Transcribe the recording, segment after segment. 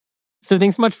So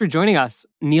thanks so much for joining us.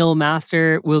 Neel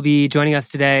Master will be joining us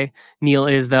today. Neel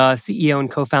is the CEO and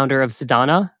co-founder of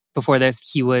Cedana. Before this,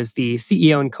 he was the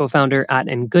CEO and co-founder at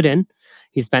Gooden.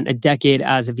 He spent a decade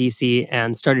as a VC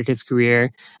and started his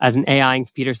career as an AI and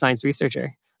computer science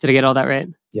researcher. Did I get all that right?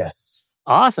 Yes.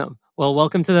 Awesome. Well,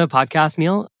 welcome to the podcast,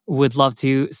 Neel. Would love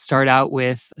to start out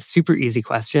with a super easy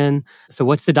question. So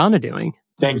what's Cedana doing?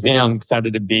 Thanks, Neel. I'm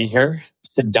excited to be here.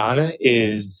 Cedana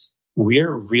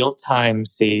we're real-time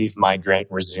save, migrate,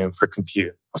 resume for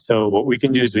compute. So what we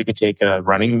can do is we can take a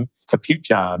running compute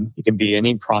job. It can be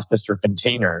any process or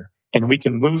container, and we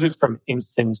can move it from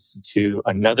instance to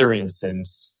another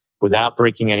instance without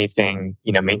breaking anything,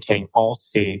 maintaining all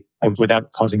state and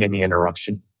without causing any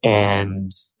interruption.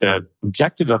 And the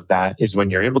objective of that is when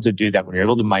you're able to do that, when you're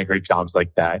able to migrate jobs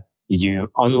like that, you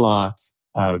unlock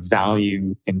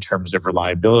value in terms of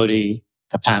reliability,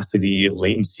 capacity,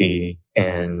 latency,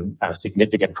 and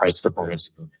significant price performance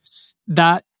improvements.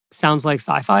 That sounds like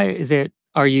sci-fi.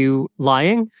 Are you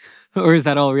lying or is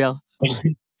that all real? It's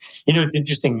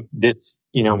interesting that,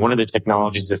 one of the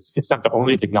technologies, it's not the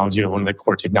only technology, but one of the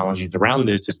core technologies around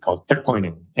this is called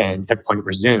checkpointing and checkpoint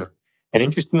resume. And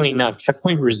interestingly enough,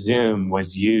 checkpoint resume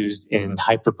was used in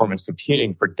high performance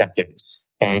computing for decades.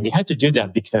 And you had to do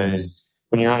that because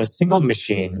when you're on a single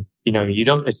machine, you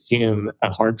don't assume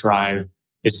a hard drive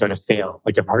is going to fail.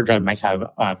 Like a hard drive might have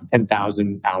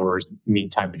 10,000 hours mean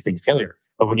time between failure.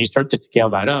 But when you start to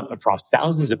scale that up across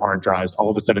thousands of hard drives,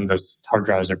 all of a sudden those hard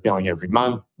drives are failing every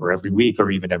month or every week or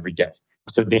even every day.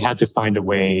 So they had to find a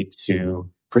way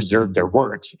to preserve their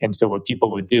work. And so what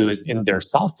people would do is in their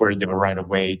software, they would write a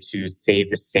way to save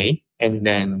the state and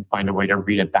then find a way to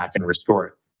read it back and restore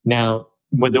it. Now,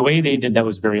 the way they did that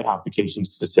was very application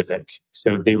specific.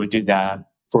 So they would do that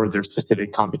for their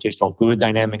specific computational fluid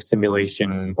dynamics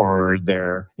simulation or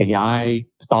their AI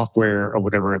software or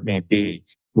whatever it may be.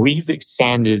 We've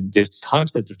expanded this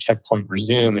concept of checkpoint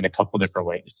resume in a couple different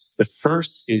ways. The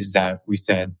first is that we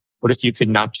said, what if you could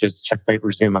not just checkpoint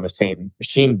resume on the same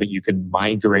machine, but you could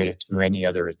migrate it to any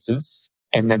other instance?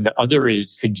 And then the other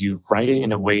is, could you write it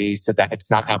in a way so that it's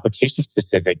not application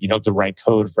specific? You don't have to write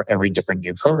code for every different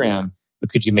new program, but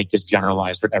could you make this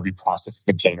generalized for every process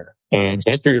container? And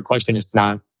to answer your question, it's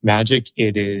not magic.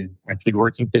 It is actually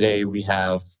working today. We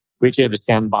actually have a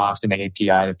sandbox and an API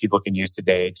that people can use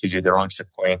today to do their own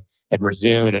checkpoint and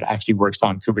resume. And it actually works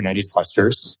on Kubernetes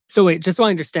clusters. So wait, just so I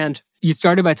understand, you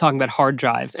started by talking about hard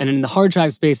drives. And in the hard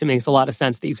drive space, it makes a lot of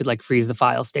sense that you could freeze the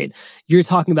file state. You're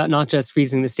talking about not just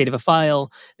freezing the state of a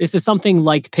file. This is something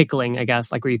like pickling, I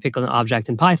guess, like where you pickle an object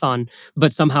in Python,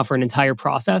 but somehow for an entire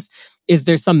process. Is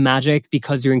there some magic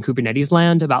because you're in Kubernetes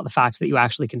land about the fact that you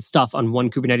actually can stuff on one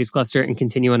Kubernetes cluster and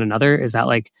continue on another? Is that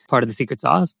part of the secret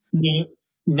sauce? Yeah.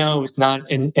 No, it's not.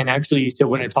 And actually, so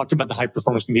when I talked about the high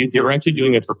performance compute, they were actually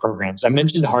doing it for programs. I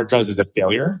mentioned the hard drives as a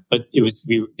failure, but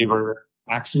they were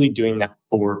actually doing that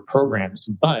for programs.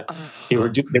 But they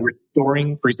were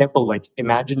storing, for example,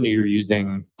 imagine you're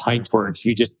using PyTorch,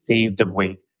 you just save the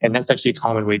weight. And that's actually a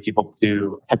common way people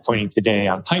do checkpointing today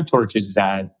on PyTorch is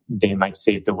that they might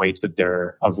save the weights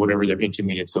of whatever their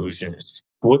intermediate solution is.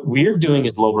 What we're doing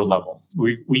is lower level.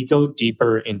 We go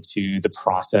deeper into the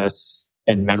process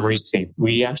and memory state.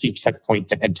 We actually checkpoint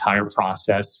the entire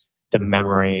process, the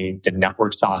memory, the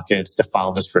network sockets, the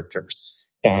file descriptors.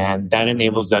 And that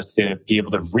enables us to be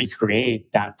able to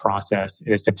recreate that process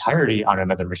in its entirety on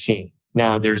another machine.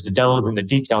 Now, there's the devil in the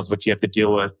details, which you have to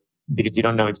deal with because you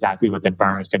don't know exactly what the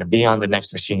environment is going to be on the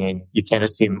next machine. You can't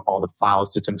assume all the file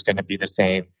systems going to be the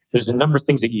same. There's a number of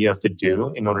things that you have to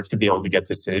do in order to be able to get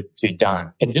this to be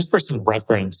done. And just for some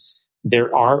reference,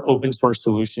 there are open source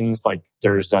solutions.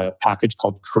 There's a package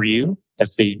called Creo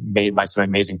that's made by some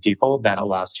amazing people that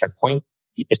allows checkpoint.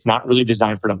 It's not really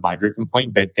designed for the migrate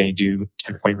point, but they do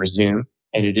checkpoint resume.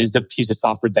 And it is the piece of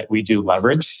software that we do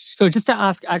leverage. So just to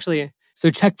ask, actually, so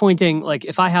checkpointing,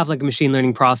 if I have a machine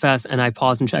learning process and I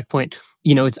pause and checkpoint,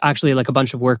 it's actually a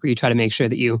bunch of work where you try to make sure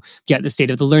that you get the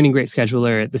state of the learning rate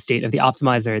scheduler, the state of the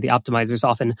optimizer. The optimizer is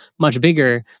often much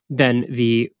bigger than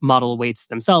the model weights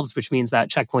themselves, which means that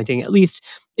checkpointing, at least,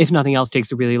 if nothing else,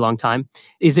 takes a really long time.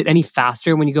 Is it any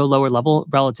faster when you go lower level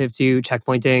relative to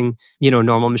checkpointing,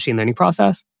 normal machine learning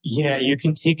process? Yeah, you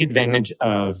can take advantage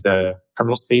of the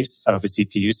kernel space of a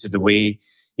CPU. So the way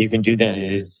you can do that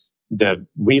is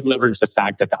we leverage the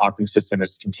fact that the operating system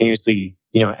is continuously,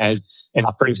 as an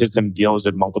operating system deals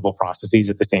with multiple processes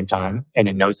at the same time, and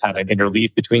it knows how to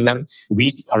interleave between them,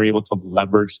 we are able to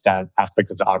leverage that aspect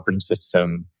of the operating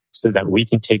system so that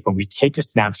when we take a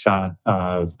snapshot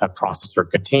of a process or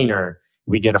container,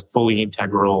 we get a fully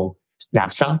integral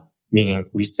snapshot meaning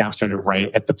we now started right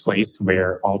at the place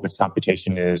where all of this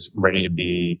computation is ready to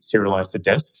be serialized to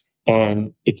disks.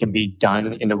 And it can be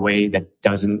done in a way that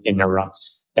doesn't interrupt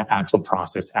the actual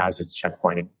process as it's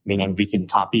checkpointing, meaning we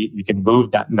can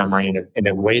move that memory in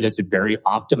a way that's very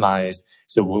optimized.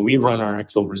 So when we run our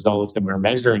actual results and we're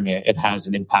measuring it, it has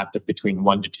an impact of between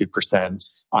 1% to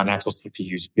 2% on actual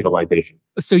CPU utilization.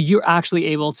 So you're actually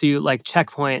able to like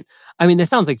checkpoint. I mean, this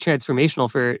sounds like transformational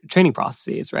for training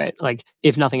processes, right? Like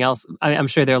if nothing else, I'm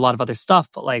sure there are a lot of other stuff,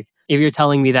 but like if you're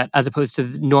telling me that as opposed to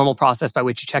the normal process by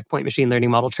which you checkpoint machine learning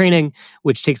model training,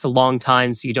 which takes a long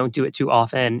time, so you don't do it too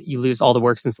often, you lose all the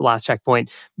work since the last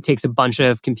checkpoint, it takes a bunch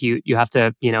of compute, you have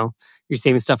to, you're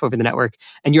saving stuff over the network,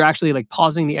 and you're actually like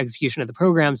pausing the execution of the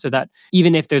program so that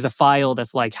even if there's a file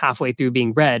that's like halfway through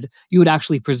being read, you would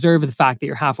actually preserve the fact that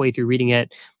you're halfway through reading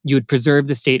it. You would preserve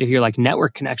the state of your like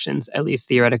network connections, at least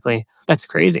theoretically. That's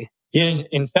crazy. Yeah,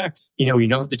 in fact, you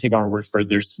don't have to take our word for it.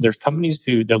 There's companies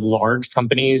the large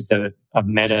companies that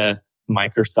Meta,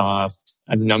 Microsoft,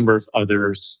 a number of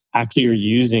others actually are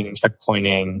using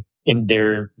checkpointing in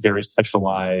their very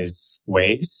specialized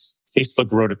ways.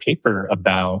 Facebook wrote a paper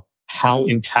about how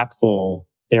impactful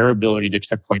their ability to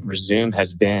checkpoint resume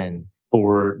has been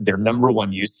for their number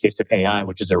one use case of AI,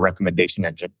 which is a recommendation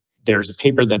engine. There's a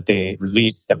paper that they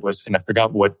released that was, and I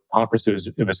forgot what conference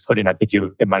it was put in. I think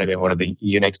it might have been one of the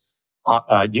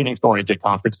Unix-oriented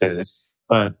conferences,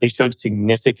 but they showed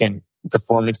significant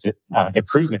performance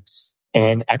improvements.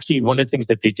 And actually, one of the things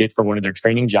that they did for one of their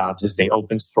training jobs is they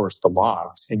open sourced the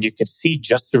logs. And you can see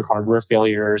just through hardware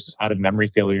failures, out of memory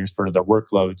failures for the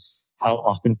workloads, how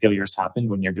often failures happen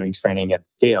when you're doing training at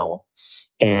scale,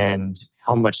 and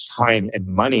how much time and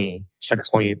money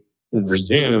checkpoint and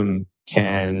resume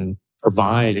can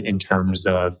provide in terms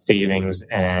of savings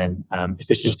and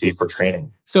efficiency for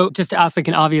training. So just to ask like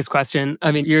an obvious question,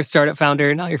 I mean, you're a startup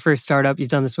founder, not your first startup. You've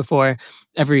done this before.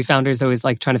 Every founder is always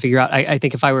like trying to figure out, I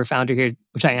think if I were a founder here,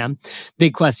 which I am,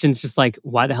 big questions just like,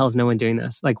 why the hell is no one doing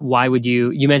this? Like, why would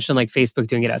you mentioned like Facebook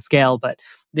doing it at scale, but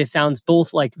this sounds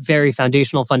both like very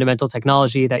foundational, fundamental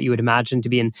technology that you would imagine to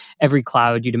be in every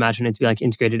cloud. You'd imagine it to be like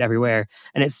integrated everywhere.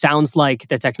 And it sounds like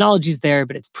the technology's there,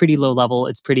 but it's pretty low level.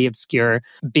 It's pretty obscure.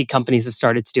 Big companies have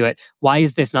started to do it. Why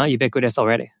is this not ubiquitous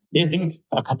already? Yeah, I think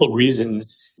a couple of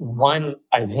reasons. One,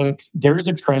 I think there is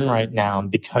a trend right now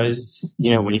because,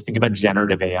 when you think about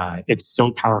generative AI, it's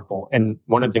so powerful. And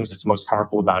one of the things that's most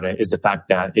powerful about it is the fact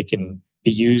that it can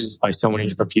be used by so many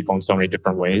different people in so many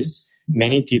different ways.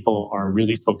 Many people are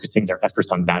really focusing their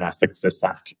efforts on that aspect of the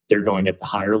stack. They're going at the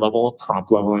higher level,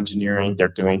 prompt level engineering.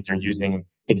 They're using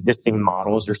existing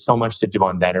models. There's so much to do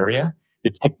on that area. The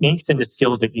techniques and the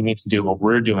skills that you need to do what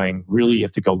we're doing, really you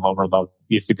have to go lower level.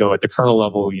 You have to go at the kernel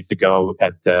level. You have to go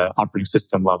at the operating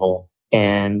system level.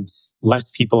 And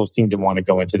less people seem to want to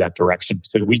go into that direction.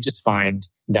 So we just find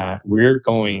that we're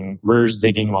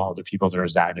zigging while other people are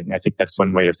zagging. I think that's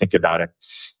one way to think about it.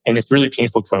 And it's really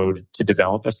painful code to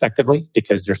develop effectively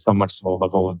because there's so much low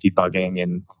level of debugging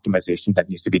and optimization that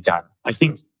needs to be done. I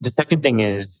think the second thing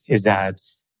is that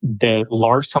the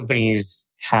large companies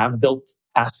have built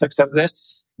aspects of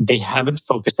this. They haven't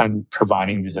focused on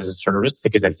providing this as a service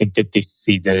because I think that they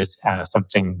see this as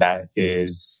something that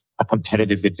is a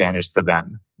competitive advantage for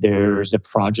them. There's a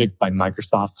project by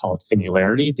Microsoft called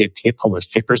Singularity. They've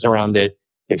published papers around it.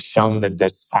 They've shown that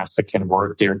this asset can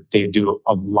work. They do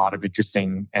a lot of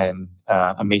interesting and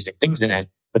amazing things in it,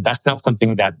 but that's not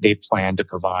something that they plan to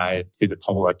provide to the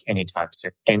public anytime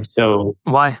soon. And so,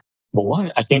 why? Well,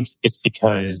 one, I think it's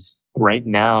because right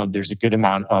now there's a good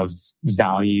amount of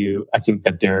value, I think,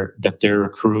 that they're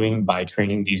accruing by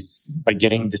by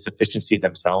getting this efficiency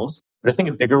themselves. But I think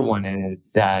a bigger one is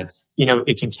that,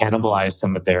 it can cannibalize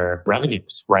some of their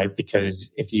revenues, right?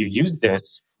 Because if you use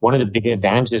this, one of the big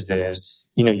advantages is,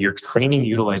 your training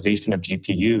utilization of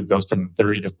GPU goes from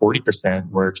 30 to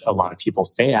 40%, where a lot of people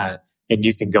stay at, and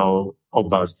you can go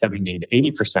above 70 to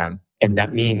 80%. And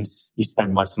that means you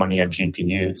spend less money on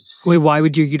GPUs. Wait, why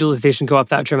would your utilization go up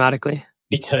that dramatically?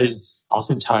 Because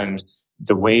oftentimes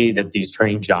the way that these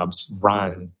training jobs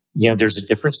run, there's a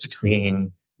difference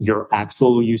between your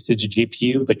actual usage of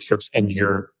GPU, and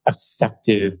your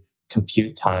effective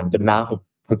compute time, the amount of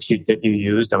compute that you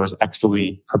use that was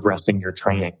actually progressing your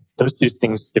training. Those two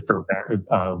things differ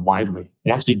widely.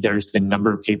 And actually, there's a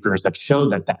number of papers that show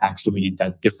that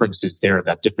that difference is there,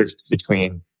 that difference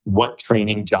between what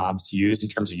training jobs use in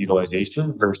terms of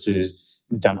utilization versus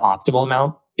the optimal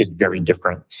amount is very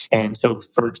different. And so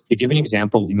to give an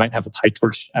example, you might have a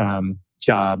PyTorch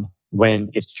job when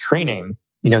it's training,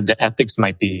 the epics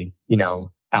might be,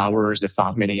 hours, if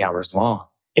not many hours long.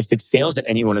 If it fails at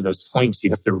any one of those points, you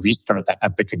have to restart that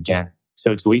epic again.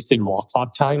 So it's wasted wall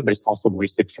clock time, but it's also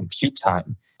wasted compute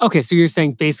time. Okay, so you're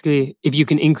saying basically if you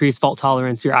can increase fault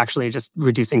tolerance, you're actually just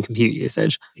reducing compute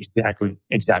usage. Exactly.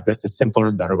 That's a simpler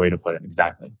and better way to put it.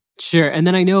 Exactly. Sure. And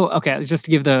then I know, okay, just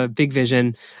to give the big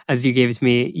vision as you gave it to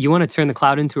me, you want to turn the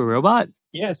cloud into a robot?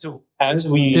 Yeah. So as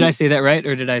we... Did I say that right?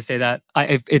 Or did I say that?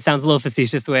 It sounds a little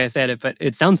facetious the way I said it, but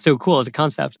it sounds so cool as a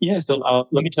concept. Yeah. So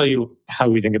let me tell you how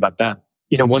we think about that.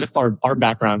 One of our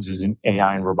backgrounds is in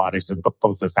AI and robotics of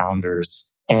both the founders.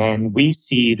 And we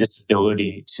see this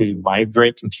ability to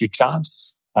migrate compute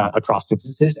jobs across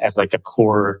instances as like a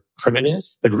core primitive,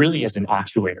 but really as an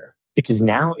actuator. Because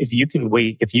now if you can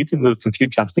move compute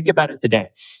jobs, think about it today.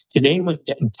 Today, when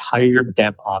the entire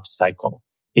DevOps cycle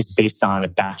is based on a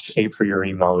batch a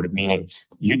priori mode, meaning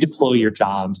you deploy your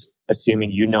jobs,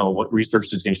 assuming you know what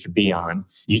resources they should be on.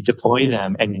 You deploy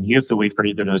them, and then you have to wait for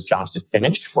either of those jobs to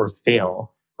finish or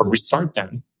fail or restart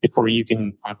them before you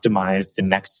can optimize the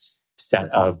next set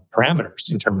of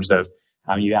parameters in terms of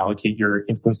how you allocate your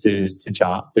instances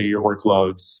to your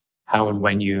workloads, how and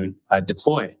when you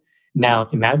deploy. Now,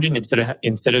 imagine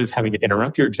instead of having to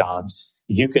interrupt your jobs,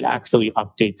 you could actually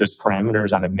update those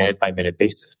parameters on a minute-by-minute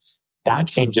basis. That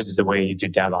changes the way you do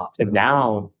DevOps. And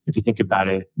now, if you think about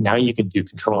it, now you can do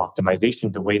control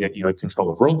optimization the way that you would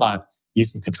control a robot. You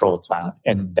can control a cloud.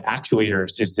 And the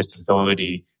actuators is this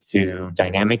ability to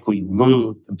dynamically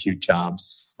move compute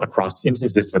jobs across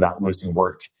instances without losing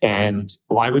work. And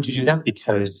why would you do that?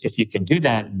 Because if you can do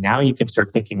that, now you can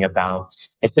start thinking about,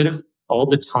 instead of all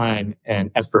the time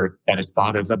and effort that is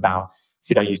thought of about,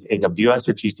 should I use AWS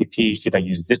or GCP? Should I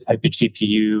use this type of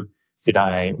GPU?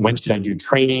 When should I do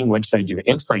training? When should I do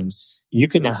inference? You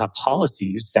can now have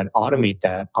policies that automate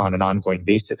that on an ongoing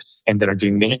basis and that are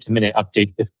doing minute-to-minute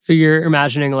updates. So you're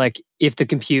imagining if the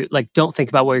compute, don't think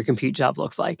about what your compute job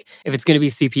looks like. If it's going to be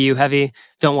CPU heavy,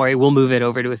 don't worry, we'll move it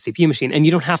over to a CPU machine. And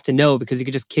you don't have to know because you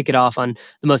could just kick it off on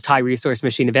the most high resource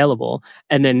machine available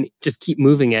and then just keep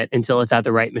moving it until it's at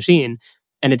the right machine.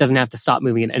 And it doesn't have to stop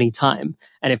moving at any time.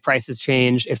 And if prices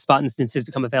change, if spot instances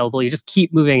become available, you just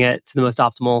keep moving it to the most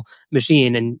optimal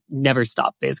machine and never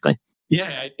stop, basically.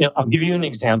 Yeah, I'll give you an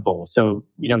example. So,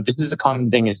 this is a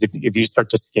common thing is if you start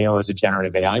to scale as a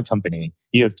generative AI company,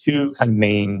 you have two kind of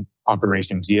main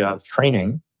operations. You have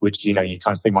training, which, you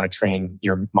constantly want to train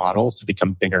your models to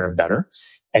become bigger and better.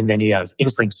 And then you have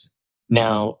inference.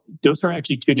 Now, those are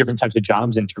actually two different types of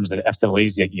jobs in terms of the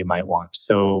SLAs that you might want.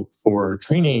 So for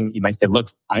training, you might say,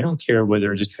 look, I don't care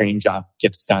whether this training job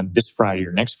gets done this Friday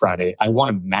or next Friday. I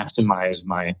want to maximize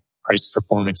my price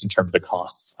performance in terms of the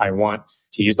costs. I want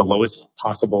to use the lowest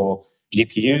possible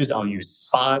GPUs. I'll use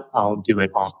Spot. I'll do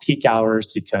it off peak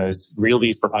hours because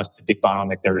really for us, the big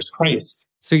bottleneck there is price.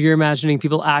 So you're imagining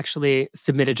people actually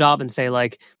submit a job and say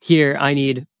here, I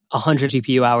need 100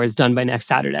 GPU hours done by next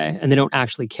Saturday. And they don't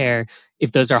actually care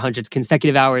if those are 100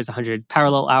 consecutive hours, 100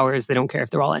 parallel hours. They don't care if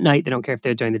they're all at night. They don't care if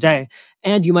they're during the day.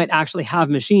 And you might actually have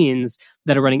machines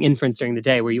that are running inference during the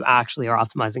day where you actually are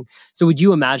optimizing. So would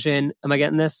you imagine, am I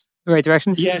getting this the right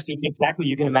direction? Yes, exactly.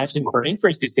 You can imagine for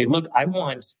inference to say, look,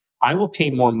 I will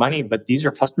pay more money, but these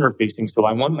are customer facing. So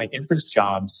I want my inference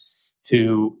jobs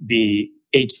to be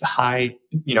high,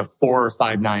 4 or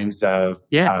 5 nines of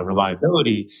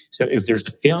reliability. So if there's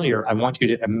a failure, I want you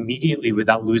to immediately,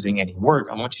 without losing any work,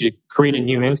 I want you to create a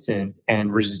new instance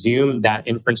and resume that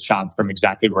inference job from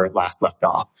exactly where it last left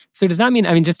off. So does that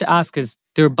mean, just to ask, because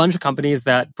there are a bunch of companies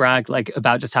that brag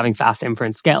about just having fast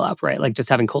inference scale up, right? Just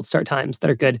having cold start times that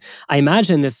are good. I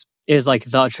imagine this is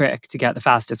the trick to get the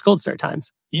fastest cold start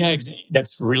times. Yeah,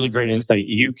 that's really great insight.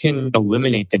 You can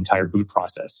eliminate the entire boot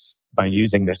process by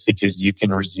using this because you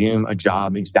can resume a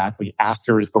job exactly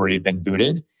after it's already been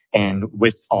booted and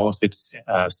with all of its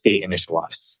state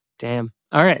initialized. Damn.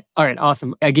 All right.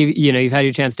 Awesome. I gave you've had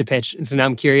your chance to pitch. So now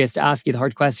I'm curious to ask you the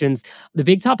hard questions. The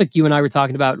big topic you and I were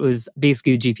talking about was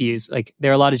basically the GPUs.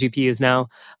 There are a lot of GPUs now,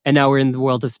 and now we're in the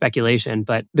world of speculation.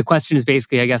 But the question is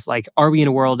basically, I guess, are we in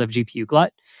a world of GPU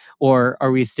glut or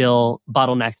are we still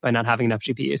bottlenecked by not having enough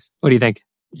GPUs? What do you think?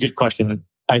 Good question.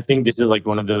 I think this is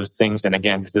one of those things. And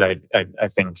again, this is, I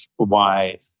think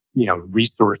why,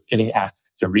 getting asked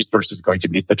to resource is going to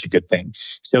be such a good thing.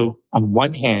 So on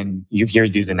one hand, you hear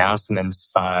these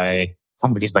announcements by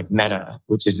companies like Meta,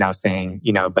 which is now saying,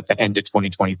 by the end of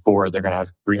 2024, they're going to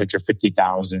have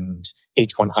 350,000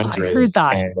 H100s I heard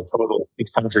that. And a total of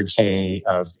 600K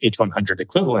of H100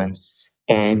 equivalents.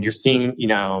 And you're seeing,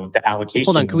 the allocation.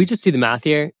 Hold on. Can we just do the math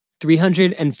here?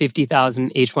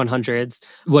 350,000 H100s.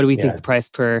 What do we think the price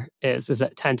per is? Is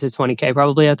it 10 to 20K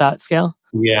probably at that scale?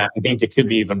 Yeah, I think it could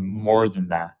be even more than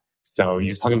that. So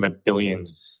you're talking about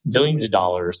billions of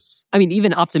dollars. I mean,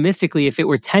 even optimistically, if it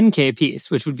were 10K a piece,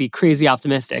 which would be crazy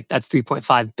optimistic, that's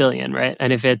 3.5 billion, right?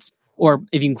 And if you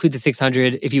include the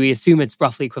 600, if you assume it's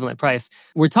roughly equivalent price,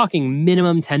 we're talking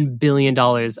minimum $10 billion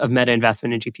of meta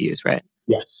investment in GPUs, right?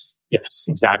 Yes,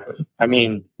 exactly. I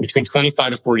mean, between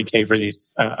 25 to 40K for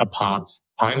these a pop,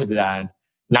 times that,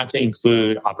 not to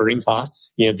include operating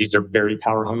costs. These are very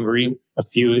power hungry. A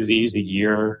few of these a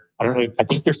year, I don't know, I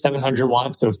think they're 700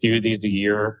 watts. So a few of these a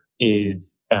year is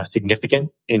significant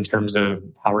in terms of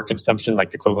power consumption,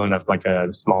 like the equivalent of like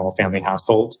a small family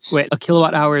household. Wait, a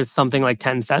kilowatt hour is something like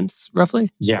 10 cents,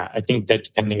 roughly? Yeah, I think that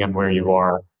depending on where you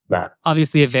are, that.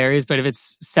 Obviously, it varies, but if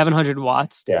it's 700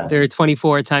 watts, there are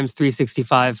 24 times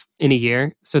 365 in a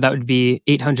year. So that would be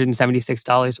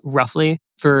 $876 roughly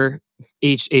for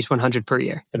each H100 per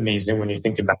year. It's amazing when you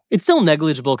think about it. It's still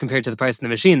negligible compared to the price of the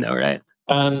machine, though, right?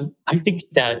 I think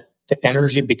that the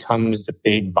energy becomes the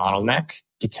big bottleneck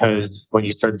because when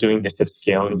you start doing this at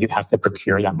scale, you have to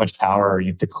procure that much power,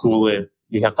 you have to cool it,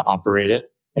 you have to operate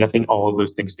it. And I think all of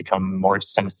those things become more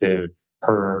expensive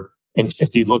and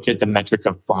if you look at the metric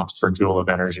of flops per joule of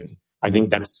energy, I think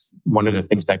that's one of the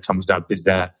things that comes up is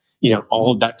that, all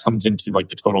of that comes into like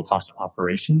the total cost of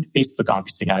operation. Facebook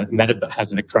obviously Meta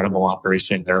has an incredible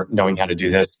operation. They're knowing how to do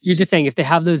this. You're just saying if they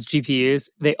have those GPUs,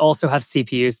 they also have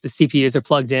CPUs. The CPUs are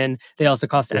plugged in. They also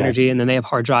cost energy. And then they have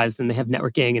hard drives, and they have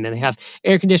networking, and then they have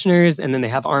air conditioners, and then they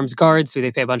have arms guards who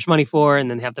they pay a bunch of money for,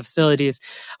 and then they have the facilities.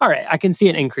 All right, I can see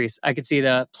an increase. I could see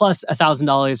the plus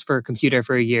 $1,000 for a computer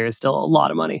for a year is still a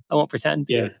lot of money. I won't pretend.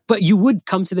 Yeah. But you would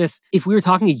come to this, if we were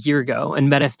talking a year ago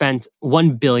and Meta spent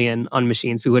 $1 billion on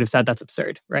machines, we would have said that's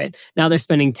absurd, right? Now they're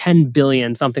spending $10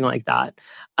 billion, something like that.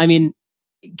 I mean,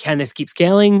 can this keep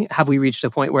scaling? Have we reached a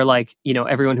point where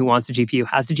everyone who wants a GPU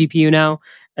has a GPU now,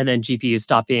 and then GPUs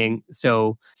stop being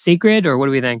so sacred, or what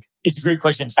do we think? It's a great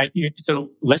question. So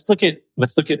let's look at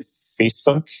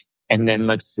Facebook, and then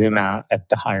let's zoom out at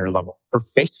the higher level. For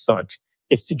Facebook,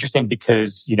 it's interesting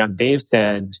because they've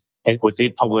said, and what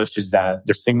they've published is that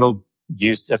their single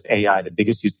use of AI, the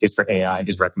biggest use case for AI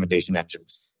is recommendation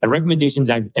engines. And recommendation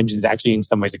engines actually in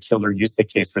some ways a killer use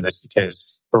case for this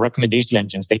because for recommendation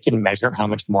engines, they can measure how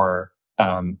much more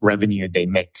revenue they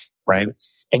make, right?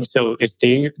 And so if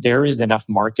there is enough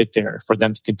market there for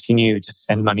them to continue to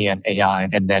spend money on AI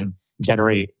and then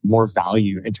generate more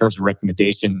value in terms of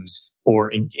recommendations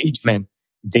or engagement,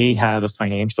 they have a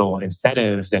financial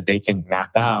incentive that they can map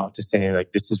out to say,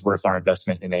 like, this is worth our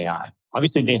investment in AI.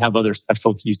 Obviously, they have other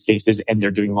special use cases and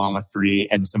they're doing Llama 3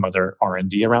 and some other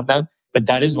R&D around that. But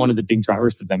that is one of the big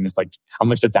drivers for them is like, how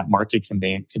much of that market can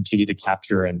they continue to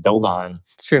capture and build on?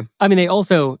 It's true. I mean, they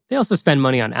also spend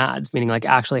money on ads, meaning like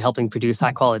actually helping produce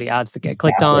high quality ads that get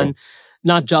clicked on.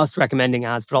 Not just recommending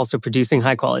ads, but also producing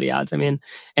high quality ads. I mean,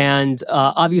 and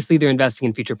obviously they're investing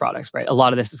in future products, right? A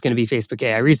lot of this is going to be Facebook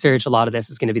AI research. A lot of this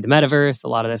is going to be the metaverse. A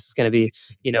lot of this is going to be,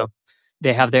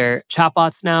 they have their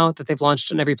chatbots now that they've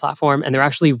launched on every platform, and they're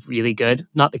actually really good.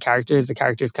 Not the characters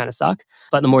kind of suck,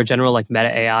 but the more general like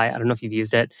Meta AI, I don't know if you've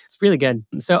used it. It's really good.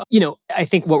 So, I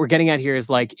think what we're getting at here is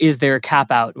like, is there a cap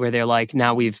out where they're like,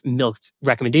 now we've milked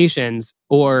recommendations,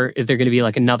 or is there going to be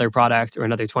like another product or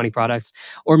another 20 products,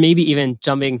 or maybe even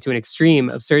jumping to an extreme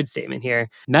absurd statement here?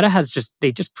 Meta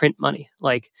they just print money.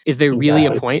 Like, is there really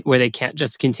a point where they can't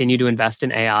just continue to invest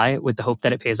in AI with the hope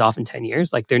that it pays off in 10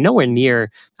 years? Like, they're nowhere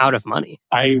near out of money.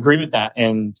 I agree with that.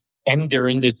 And they're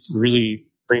in this really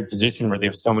great position where they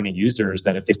have so many users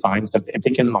that if they find something, if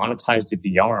they can monetize the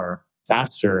VR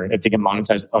faster, if they can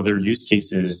monetize other use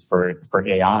cases for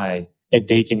AI, if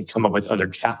they can come up with other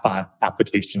chatbot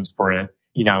applications for it,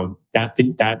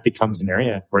 that becomes an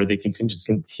area where they can just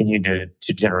continue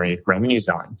to generate revenues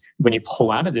on. When you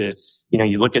pull out of this,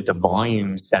 you look at the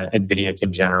volumes that NVIDIA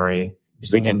can generate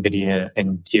between NVIDIA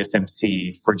and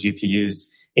TSMC for GPUs.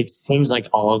 It seems like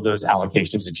all of those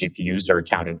allocations of GPUs are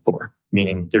accounted for,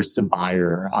 meaning there's some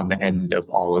buyer on the end of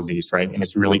all of these, right? And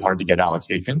it's really hard to get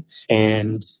allocation.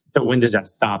 And so when does that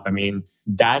stop? I mean,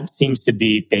 that seems to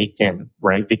be baked in,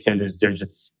 right? Because there's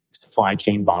just supply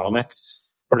chain bottlenecks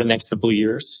for the next couple of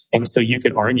years. And so you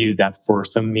could argue that for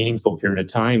some meaningful period of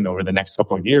time over the next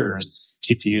couple of years,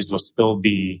 GPUs will still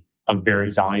be a very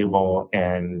valuable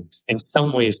and in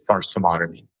some ways scarce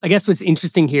commodity. I guess what's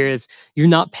interesting here is you're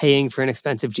not paying for an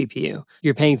expensive GPU.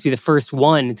 You're paying to be the first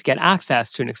one to get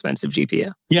access to an expensive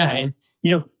GPU. Yeah. And,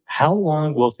 how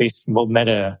long will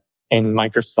Meta and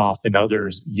Microsoft and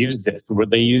others use this? Will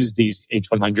they use these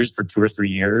H100s for 2 or 3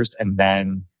 years and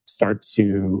then start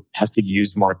to have to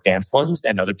use more advanced ones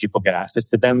and other people get access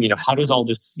to them? How does all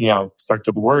this, start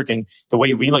to work? And the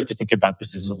way we like to think about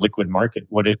this is a liquid market.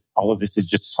 What if all of this is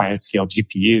just planet scale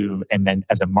GPU? And then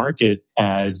as a market,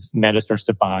 as Meta starts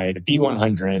to buy the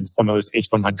B100s, some of those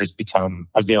H100s become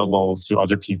available to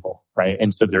other people, right?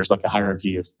 And so there's like a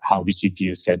hierarchy of how these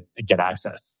GPUs get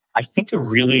access. I think a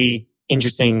really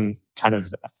interesting kind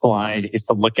of slide is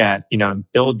to look at,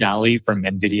 Bill Daly from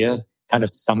NVIDIA kind of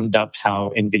summed up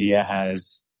how NVIDIA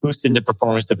has boosted the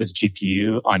performance of its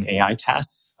GPU on AI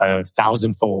tasks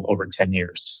 1,000-fold over 10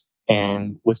 years.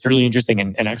 And what's really interesting,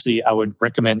 and actually I would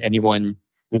recommend anyone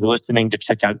who's listening to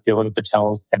check out Dylan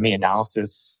Patel's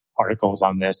semi-analysis articles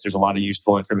on this. There's a lot of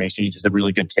useful information. He does a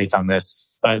really good take on this.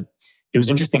 But it was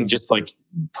interesting, just like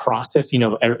process,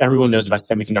 everyone knows about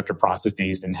semiconductor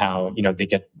processes and how, they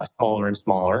get smaller and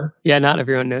smaller. Yeah, not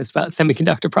everyone knows about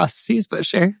semiconductor processes, but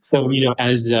sure. So,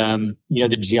 as,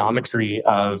 the geometry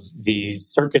of these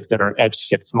circuits that are etched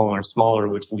get smaller and smaller,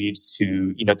 which leads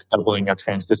to, the doubling of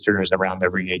transistors around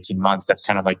every 18 months. That's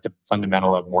kind of like the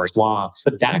fundamental of Moore's law.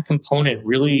 But that component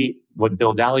really, what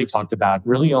Bill Daly talked about,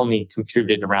 really only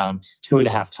contributed around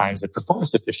 2.5 times the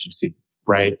performance efficiency,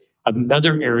 right?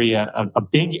 Another area, a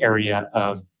big area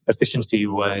of efficiency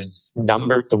was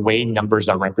the way numbers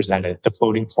are represented, the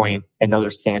floating point and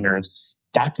other standards.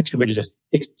 That contributed to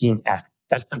 16x.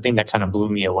 That's something that kind of blew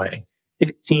me away.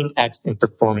 16x in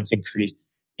performance increase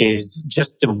is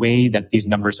just the way that these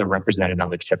numbers are represented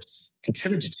on the chips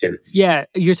contributed to. Yeah,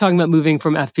 you're talking about moving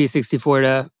from FP64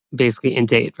 to basically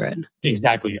int 8, right?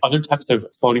 Exactly. Other types of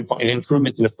floating point and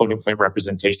improvements in the floating point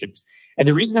representations. And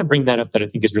the reason I bring that up that I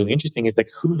think is really interesting is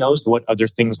who knows what other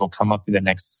things will come up in the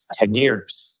next 10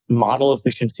 years. Model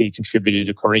efficiency contributed,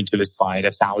 according to this slide,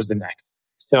 1,000x.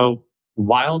 So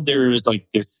while there's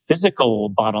this physical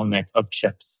bottleneck of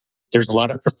chips, there's a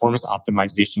lot of performance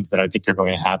optimizations that I think are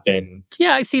going to happen.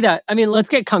 Yeah, I see that. I mean, let's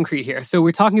get concrete here. So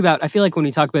we're talking about, I feel like when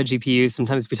we talk about GPUs,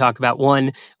 sometimes we talk about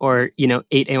 1 or,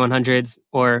 8 A100s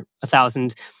or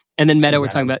 1,000. And then Meta, We're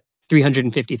talking about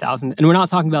 350,000. And we're not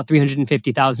talking about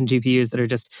 350,000 GPUs that are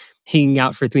just hanging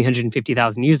out for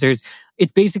 350,000 users.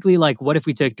 It's basically like, what if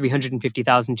we took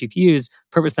 350,000 GPUs,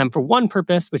 purpose them for one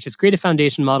purpose, which is create a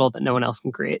foundation model that no one else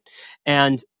can create.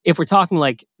 And if we're talking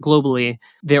globally,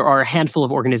 there are a handful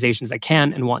of organizations that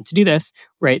can and want to do this,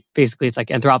 right? Basically, it's like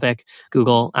Anthropic,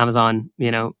 Google, Amazon,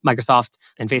 Microsoft,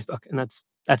 and Facebook. And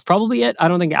that's probably it. I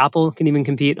don't think Apple can even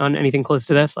compete on anything close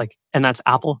to this. And that's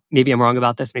Apple. Maybe I'm wrong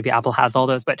about this. Maybe Apple has all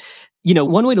those. But,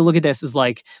 one way to look at this is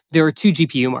there are two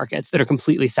GPU markets that are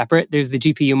completely separate. There's the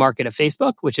GPU market of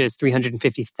Facebook, which is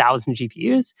 350,000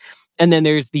 GPUs. And then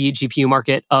there's the GPU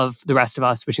market of the rest of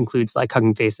us, which includes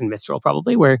Hugging Face and Mistral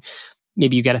probably, where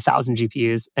maybe you get 1,000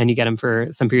 GPUs and you get them for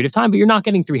some period of time, but you're not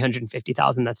getting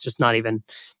 350,000. That's just not even,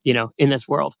 in this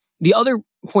world. The other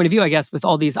point of view, I guess, with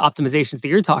all these optimizations that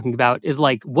you're talking about is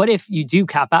what if you do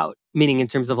cap out, meaning in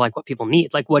terms of what people need?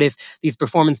 What if these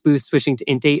performance boosts, switching to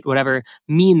int 8, whatever,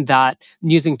 mean that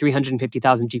using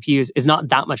 350,000 GPUs is not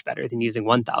that much better than using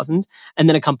 1,000? And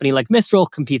then a company like Mistral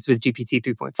competes with GPT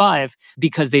 3.5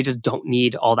 because they just don't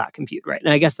need all that compute, right?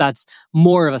 And I guess that's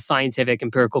more of a scientific,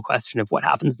 empirical question of what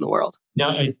happens in the world.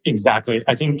 No, exactly.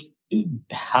 I think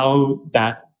how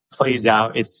that plays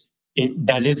out,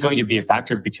 that is going to be a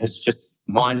factor because just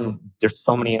one, there's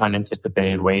so many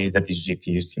unanticipated ways that these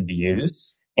GPUs can be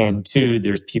used. And two,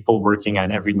 there's people working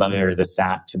on every layer of the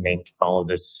stack to make all of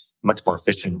this much more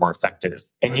efficient, more effective.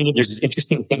 And there's this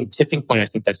interesting tipping point I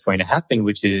think that's going to happen,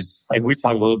 which is, we've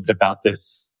talked a little bit about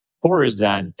this before, is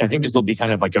that I think this will be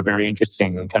kind of a very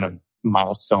interesting kind of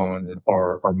milestone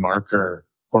or marker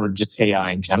for just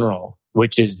AI in general,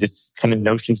 which is this kind of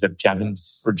notions of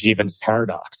Jevons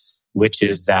paradox, which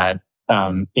is that,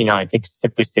 I think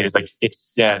simply stated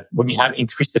it's that when you have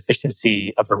increased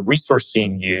efficiency of a resource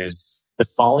being used, the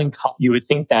falling you would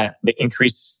think that the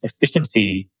increased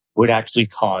efficiency would actually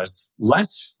cause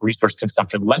less resource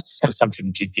consumption, less consumption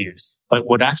of GPUs. But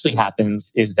what actually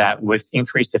happens is that with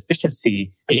increased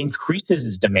efficiency, it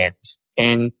increases demand.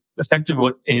 And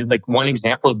effectively, one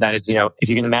example of that is, if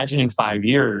you can imagine in 5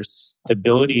 years, the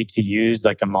ability to use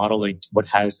a model what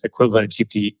has equivalent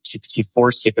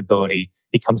GPT-4's capability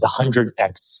becomes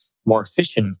 100x more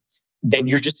efficient, then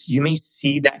you may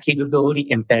see that capability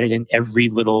embedded in every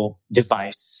little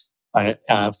device,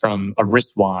 from a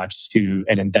wristwatch to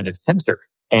an embedded sensor.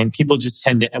 And people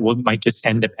might just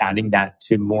end up adding that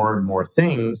to more and more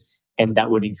things. And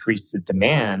that would increase the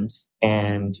demand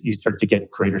and you start to get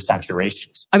greater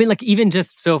saturations. I mean, even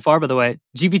just so far, by the way,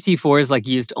 GPT-4 is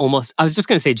used almost, I was just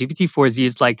going to say GPT-4 is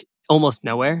used almost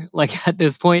nowhere. Like at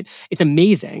this point, it's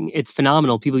amazing. It's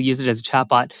phenomenal. People use it as a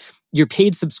chatbot. Your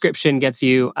paid subscription gets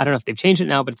you, I don't know if they've changed it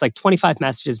now, but it's like 25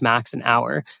 messages max an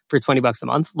hour for $20 a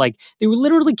month. Like they were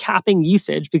literally capping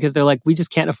usage because they're like, we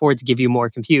just can't afford to give you more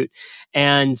compute.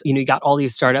 And, you got all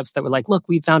these startups that were like, look,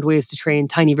 we've found ways to train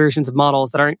tiny versions of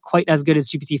models that aren't quite as good as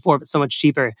GPT-4, but so much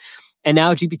cheaper. And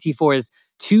now GPT-4 is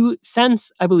 2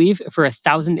 cents, I believe, for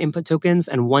 1,000 input tokens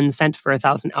and 1 cent for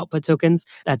 1,000 output tokens.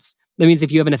 That means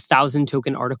if you have an 1,000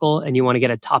 token article and you want to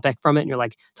get a topic from it and you're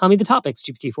like, tell me the topics,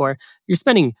 GPT-4, you're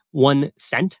spending 1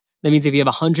 cent. That means if you have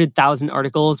 100,000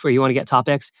 articles where you want to get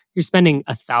topics, you're spending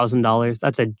 $1,000.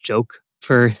 That's a joke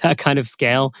for that kind of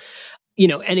scale.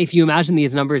 And if you imagine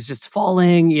these numbers just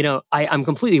falling, I'm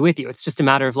completely with you. It's just a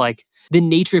matter of like the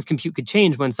nature of compute could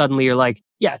change when suddenly you're like,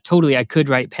 yeah, totally, I could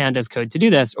write pandas code to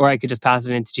do this, or I could just pass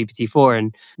it into GPT-4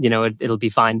 and, it'll be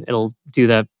fine. It'll do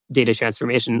the data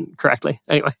transformation correctly.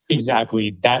 Anyway.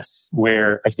 Exactly. That's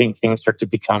where I think things start to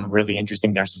become really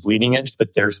interesting. There's bleeding edge,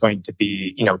 but there's going to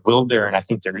be, will there? And I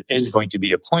think there is going to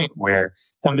be a point where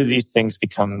some of these things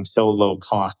become so low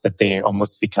cost that they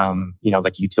almost become,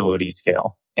 like utility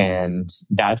scale. And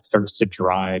that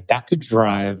could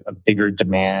drive a bigger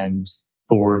demand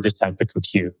for this type of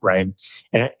compute, right?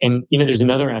 And there's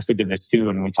another aspect of this too.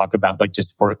 And we talk about like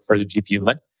just for the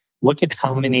GPU, look at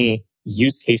how many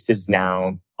use cases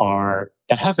now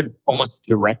that have an almost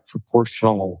direct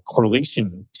proportional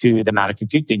correlation to the amount of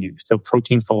compute they use. So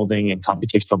protein folding and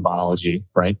computational biology,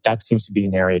 right? That seems to be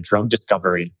an area. Drug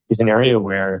discovery is an area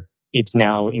where it's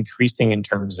now increasing in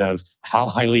terms of how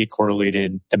highly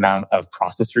correlated the amount of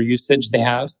processor usage they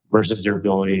have versus their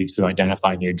ability to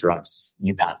identify new drugs,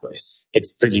 new pathways.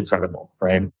 It's pretty incredible,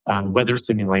 right? Weather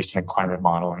simulation and climate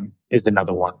modeling is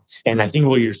another one. And I think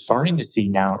what you're starting to see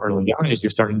now early on is you're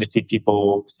starting to see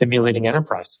people simulating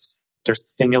enterprises. They're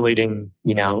simulating,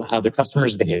 how their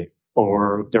customers behave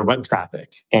or their web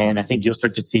traffic. And I think you'll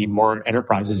start to see more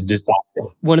enterprises disrupt it.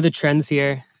 One of the trends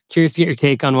here, curious to get your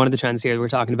take on one of the trends here we're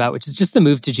talking about, which is just the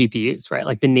move to GPUs, right?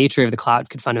 Like the nature of the cloud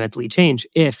could fundamentally change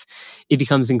if it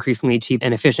becomes increasingly cheap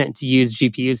and efficient to use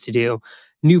GPUs to do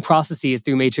new processes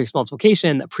through matrix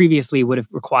multiplication that previously would have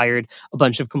required a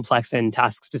bunch of complex and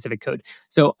task-specific code.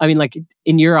 So, I mean, like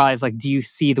in your eyes, like, do you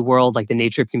see the world, like the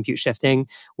nature of compute shifting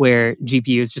where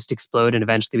GPUs just explode and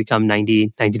eventually become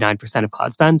 99% of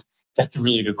cloud spend? That's a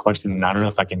really good question. And I don't know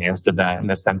if I can answer that in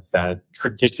the sense that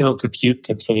traditional compute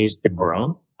continues to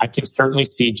grow. I can certainly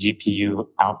see GPU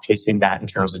outpacing that in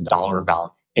terms of dollar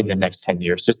value in the next 10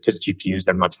 years, just because GPUs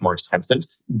are much more expensive.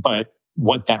 But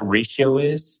what that ratio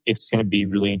is, it's going to be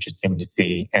really interesting to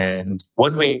see. And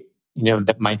one way,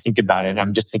 that might think about it,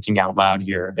 I'm just thinking out loud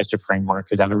here as a framework,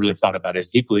 because I haven't really thought about it as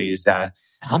deeply, is that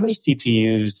how many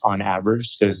CPUs on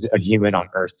average does a human on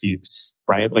Earth use,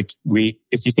 right? Like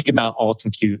if you think about all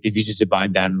compute, if you just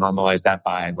divide that and normalize that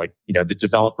by like, the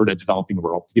developer to developing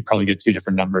world, you probably get 2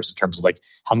 different numbers in terms of like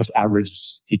how much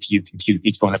average CPU compute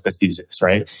each one of us uses,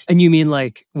 right? And you mean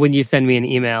like when you send me an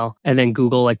email and then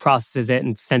Google like processes it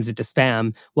and sends it to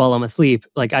spam while I'm asleep,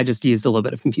 like I just used a little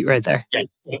bit of compute right there. Yes.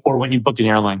 Or when you booked an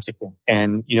airline ticket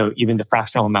and, even the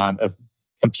fractional amount of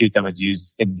compute that was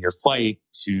used in your flight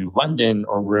to London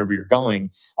or wherever you're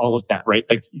going, all of that, right?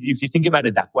 Like if you think about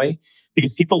it that way,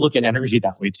 because people look at energy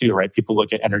that way too, right? People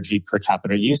look at energy per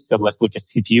capita use. So let's look at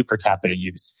CPU per capita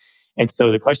use. And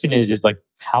so the question is like,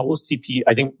 how will CPU,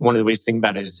 I think one of the ways to think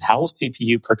about it is how will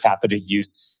CPU per capita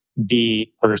use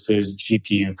be versus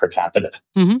GPU per capita?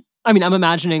 Mm-hmm. I mean, I'm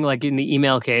imagining like in the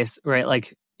email case, right?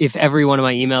 Like if every one of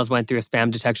my emails went through a spam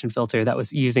detection filter that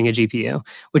was using a GPU,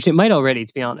 which it might already,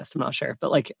 to be honest, I'm not sure. But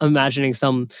like imagining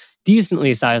some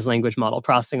decently sized language model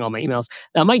processing all my emails,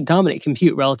 that might dominate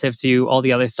compute relative to all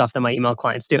the other stuff that my email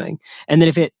client's doing. And then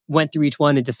if it went through each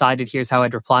one and decided here's how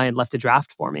I'd reply and left a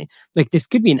draft for me, like this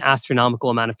could be an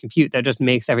astronomical amount of compute that just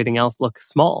makes everything else look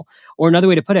small. Or another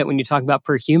way to put it, when you talk about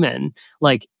per human,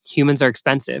 like humans are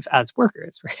expensive as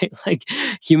workers, right? Like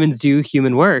humans do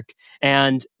human work.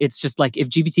 And it's just like if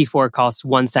GPT-4 costs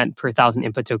 1 cent per 1,000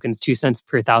 input tokens, 2 cents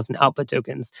per 1,000 output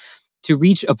tokens, to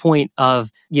reach a point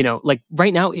of, like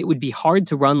right now, it would be hard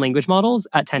to run language models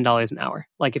at $10 an hour.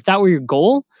 Like if that were your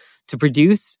goal to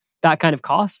produce that kind of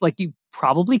cost, like you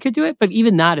probably could do it, but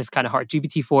even that is kind of hard.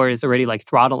 GPT-4 is already like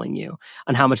throttling you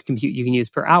on how much compute you can use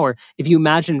per hour. If you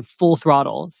imagine full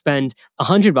throttle, spend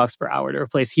 $100 per hour to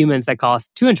replace humans that cost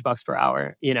 $200 per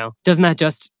hour, doesn't that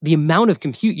just, the amount of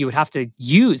compute you would have to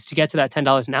use to get to that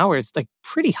 $10 an hour is like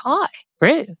pretty high,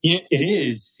 right? Yeah, it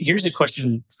is. Here's a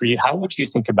question for you. How would you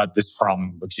think about this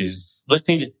problem, which is, let's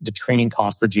say the training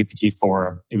cost for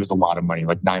GPT-4, it was a lot of money,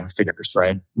 like 9 figures,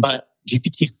 right? But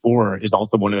GPT-4 is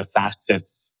also one of the fastest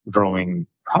growing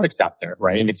products out there,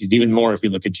 right? And if it's even more, if you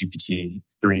look at GPT-3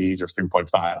 or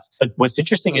 3.5. But what's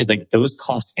interesting is like those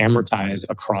costs amortize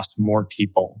across more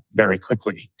people very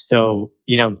quickly. So,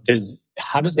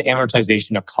 how does the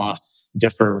amortization of costs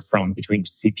differ from between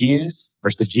CPUs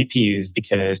versus GPUs?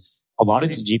 Because a lot of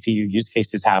these GPU use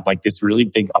cases have like this really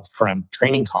big upfront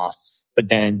training costs, but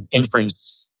then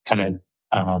inference kind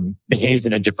of behaves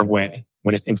in a different way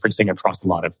when it's inferencing across a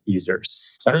lot of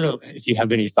users. So I don't know if you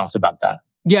have any thoughts about that.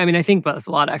 Yeah, I mean, I think about this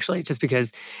a lot, actually, just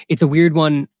because it's a weird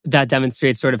one that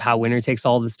demonstrates sort of how winner takes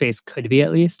all of the space could be,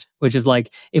 at least, which is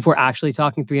like, if we're actually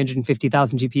talking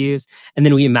 350,000 GPUs, and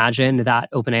then we imagine that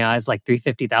OpenAI is like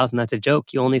 350,000, that's a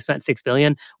joke. You only spent 6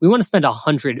 billion. We want to spend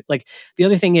 100. Like, the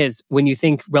other thing is, when you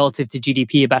think relative to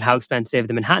GDP about how expensive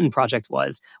the Manhattan Project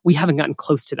was, we haven't gotten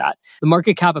close to that. The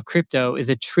market cap of crypto is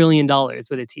 $1 trillion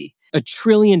with a T. $1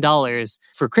 trillion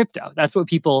for crypto. That's what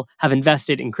people have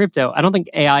invested in crypto. I don't think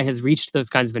AI has reached those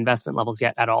kinds of investment levels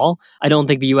yet at all. I don't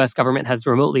think the US government has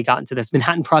remotely gotten to this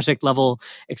Manhattan Project level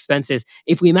expenses.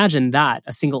 If we imagine that,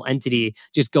 a single entity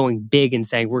just going big and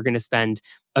saying, we're going to spend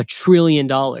 $1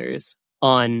 trillion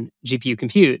on GPU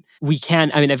compute, we can,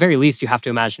 I mean, at very least, you have to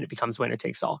imagine it becomes winner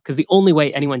takes all. Because the only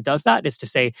way anyone does that is to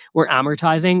say, we're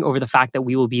amortizing over the fact that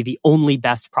we will be the only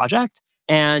best project.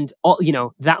 And all,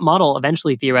 that model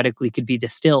eventually theoretically could be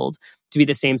distilled to be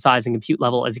the same size and compute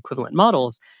level as equivalent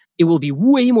models. It will be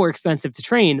way more expensive to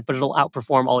train, but it'll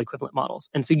outperform all equivalent models.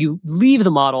 And so you leave the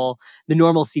model, the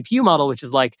normal CPU model, which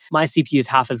is like, my CPU is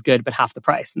half as good, but half the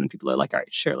price. And then people are like, all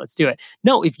right, sure, let's do it.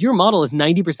 No, if your model is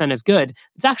 90% as good,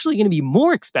 it's actually going to be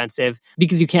more expensive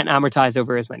because you can't amortize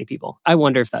over as many people. I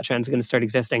wonder if that trend is going to start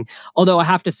existing. Although I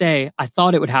have to say, I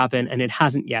thought it would happen and it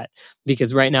hasn't yet,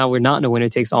 because right now we're not in a winner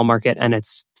takes all market and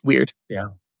it's weird. Yeah.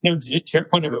 To your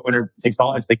point of winner takes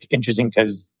all, it's like interesting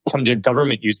because come to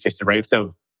government use cases, right?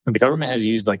 So the government has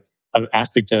used like an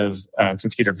aspect of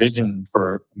computer vision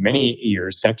for many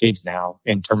years, decades now,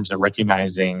 in terms of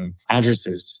recognizing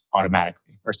addresses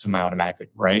automatically or semi-automatically,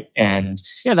 right? And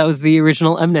yeah, that was the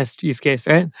original MNIST use case,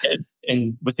 right?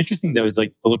 And what's interesting though is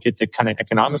like look at the kind of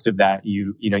economics of that.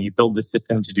 You build the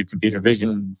system to do computer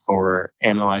vision for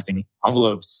analyzing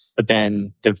envelopes, but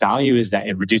then the value is that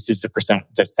it reduces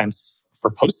the cents for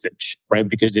postage, right?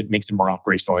 Because it makes it more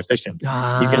operational efficient. You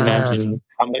can imagine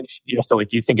how much, so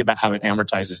like you think about how it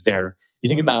amortizes there. You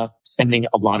think about spending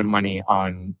a lot of money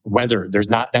on weather. There's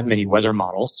not that many weather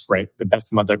models, right? The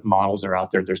best weather models are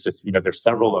out there. There's just, there's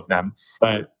several of them,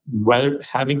 but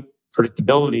having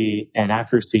predictability and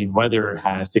accuracy in weather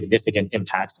has significant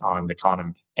impacts on the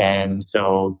economy. And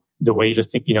so the way to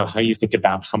think, how you think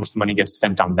about how much money gets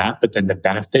spent on that, but then the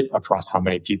benefit across how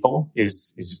many people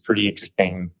is pretty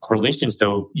interesting correlation.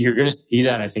 So you're going to see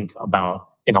that, I think, about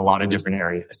in a lot of different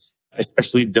areas,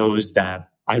 especially those that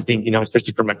I think,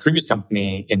 especially for my previous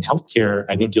company in healthcare,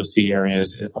 I think you'll see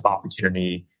areas of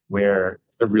opportunity where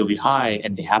they're really high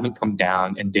and they haven't come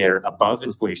down and they're above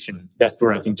inflation. That's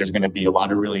where I think there's going to be a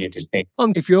lot of really interesting.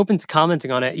 If you're open to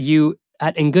commenting on it,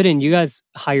 at Ingooden, you guys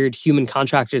hired human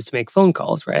contractors to make phone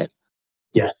calls, right?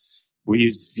 Yes. We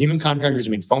use human contractors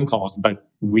to make phone calls, but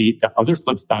the other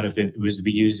flip side of it was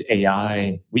we use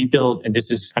AI. We built, and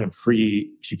this is kind of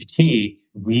pre-GPT,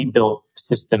 we built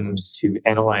systems to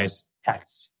analyze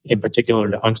texts, in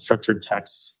particular the unstructured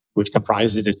texts, which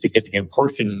comprises a significant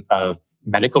portion of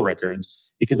medical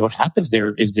records. Because what happens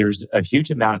there is there's a huge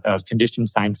amount of condition,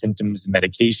 signs, symptoms,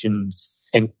 medications,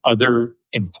 and other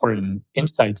important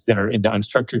insights that are in the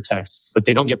unstructured text, but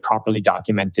they don't get properly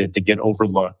documented, they get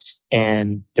overlooked.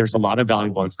 And there's a lot of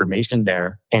valuable information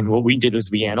there. And what we did was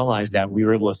we analyzed that. We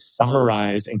were able to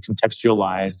summarize and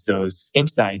contextualize those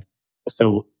insights.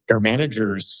 So their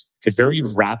managers could very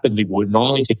rapidly, would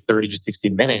normally take 30 to 60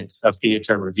 minutes of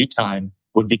AHR review time,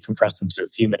 would be compressed into a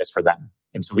few minutes for them.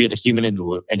 And so we had a human in the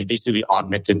loop and it basically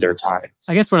augmented their time.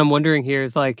 I guess what I'm wondering here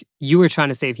is like, you were trying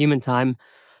to save human time.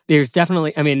 There's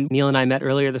definitely, Neel and I met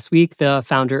earlier this week, the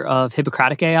founder of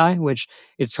Hippocratic AI, which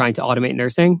is trying to automate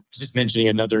nursing. Just mentioning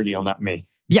another Neel, not me.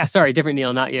 Yeah, sorry, different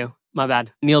Neel, not you. My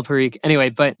bad. Neel Parikh. Anyway,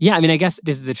 but yeah, I guess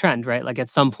this is the trend, right? Like at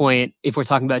some point, if we're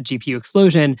talking about GPU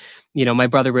explosion, my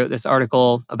brother wrote this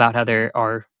article about how there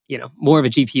are, more of a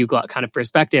GPU glut kind of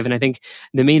perspective. And I think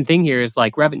the main thing here is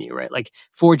like revenue, right? Like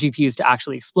for GPUs to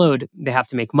actually explode, they have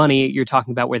to make money. You're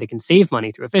talking about where they can save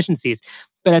money through efficiencies.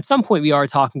 But at some point, we are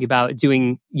talking about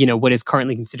doing, what is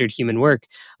currently considered human work.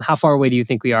 How far away do you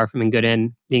think we are from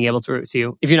Ingooden being able to route to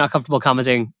you? If you're not comfortable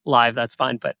commenting live, that's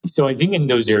fine. But so I think in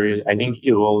those areas, I think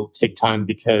it will take time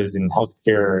because in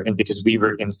healthcare and because we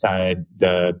were inside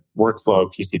the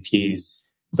workflow PCPs,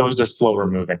 those are slower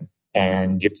moving.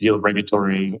 and you have to deal with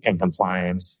regulatory and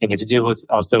compliance, and you have to deal with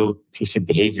also patient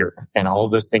behavior. And all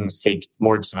of those things take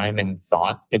more time and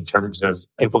thought in terms of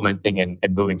implementing and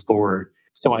moving forward.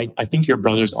 So I think your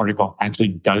brother's article actually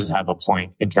does have a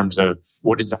point in terms of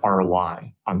what is the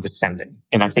ROI on the spending.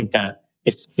 And I think that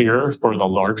it's clearer for the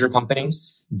larger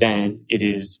companies than it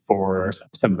is for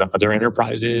some of the other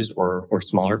enterprises or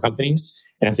smaller companies.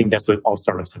 And I think that's what all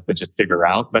startups have to just figure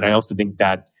out. But I also think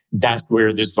that that's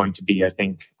where there's going to be, I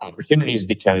think, opportunities,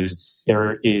 because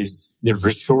there's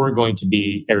for sure going to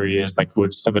be areas like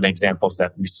which some of the examples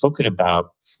that we've spoken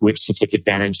about, which can take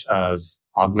advantage of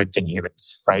augmenting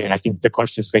humans, right? And I think the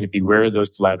question is going to be, where are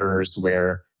those levers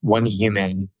where one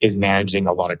human is managing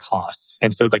a lot of costs?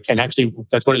 And so and actually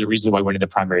that's one of the reasons why I went into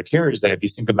primary care, is that if you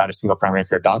think about a single primary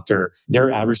care doctor,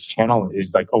 their average channel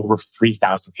is like over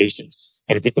 3,000 patients.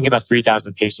 And if you think about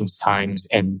 3,000 patients times,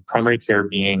 and primary care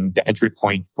being the entry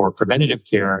point for preventative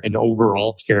care and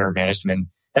overall care management,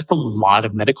 that's a lot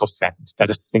of medical spend that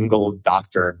a single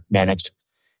doctor manages.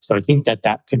 So I think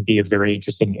that could be a very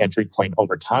interesting entry point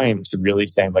over time to really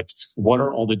say, like, what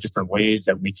are all the different ways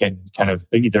that we can kind of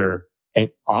either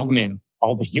augment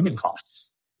all the human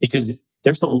costs? Because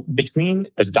between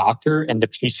the doctor and the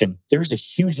patient, there's a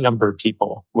huge number of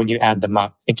people when you add them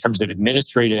up in terms of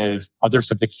administrative, other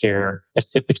sorts of care that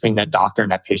sit between that doctor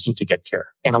and that patient to get care.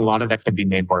 And a lot of that can be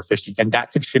made more efficient. And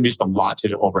that contributes a lot to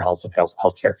the overall health of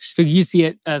healthcare. So you see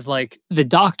it as like the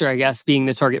doctor, I guess, being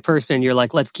the target person. You're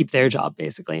like, let's keep their job,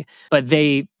 basically. But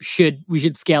we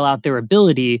should scale out their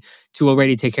ability to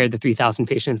already take care of the 3,000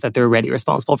 patients that they're already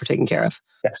responsible for taking care of.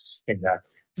 Yes,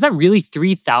 exactly. Is that really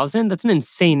 3,000? That's an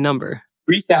insane number.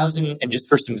 3,000, and just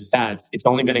for some stats, it's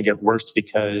only going to get worse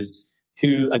because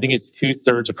I think it's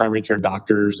 2/3 of primary care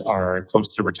doctors are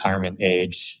close to retirement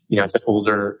age. It's an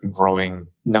older, growing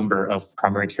number of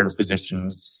primary care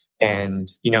physicians. And,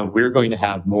 we're going to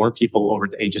have more people over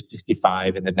the age of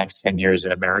 65 in the next 10 years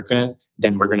in America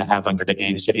than we're going to have under the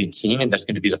age of 18. And that's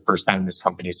going to be the first time in this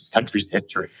country's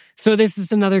history. So this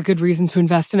is another good reason to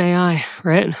invest in AI,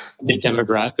 right? The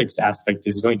demographics aspect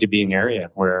is going to be an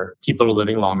area where people are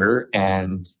living longer,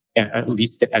 and at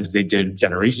least as they did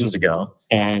generations ago.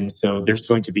 And so we're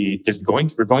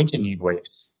going to need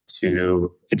ways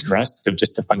to address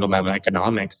just the fundamental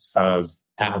economics of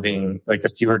having like a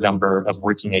fewer number of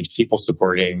working age people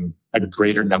supporting a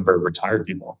greater number of retired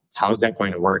people. How is that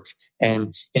going to work?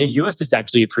 And in the US, it's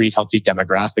actually a pretty healthy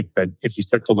demographic. But if you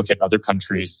start to look at other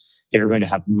countries, they're going to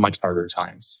have much harder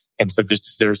times. And so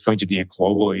there's going to be a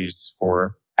global use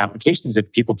for applications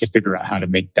if people can figure out how to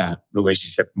make that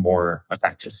relationship more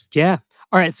effective. Yeah.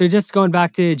 All right. So just going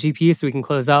back to GPUs so we can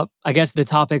close up, I guess the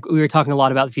topic, we were talking a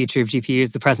lot about the future of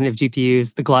GPUs, the present of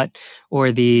GPUs, the glut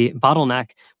or the bottleneck.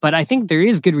 But I think there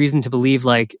is good reason to believe,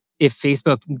 like, if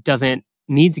Facebook doesn't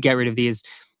need to get rid of these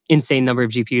insane number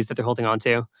of GPUs that they're holding on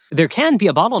to, there can be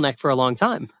a bottleneck for a long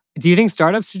time. Do you think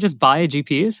startups should just buy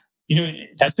GPUs?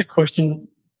 That's a question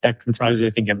that comprises, I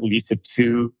think, at least of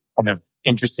two kind of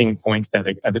interesting points that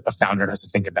a founder has to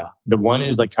think about. The one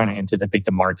is like trying to anticipate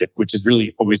the market, which is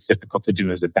really always difficult to do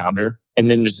as a founder.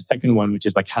 And then there's the second one, which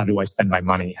is like, how do I spend my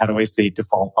money? How do I stay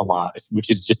default alive?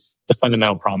 Which is just the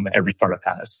fundamental problem that every startup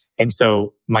has. And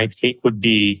so my take would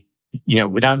be,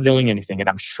 without knowing anything, and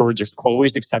I'm sure there's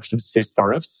always exceptions to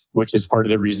startups, which is part of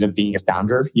the reason of being a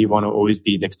founder. You want to always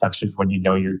be the exception when you've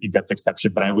got the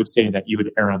exception. But I would say that you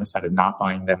would err on the side of not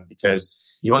buying them,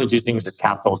 because you want to do things as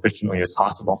capital efficiently as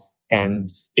possible. And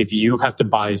if you have to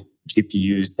buy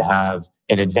GPUs to have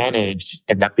an advantage,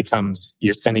 and that becomes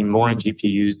you're spending more on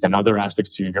GPUs than other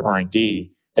aspects of your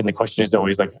R&D, then the question is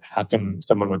always like, how come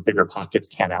someone with bigger pockets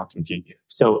can't outcompete you?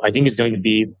 So I think it's going to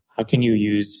be, how can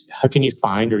you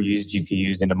find or use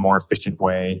GPUs in a more efficient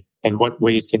way? And what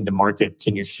ways can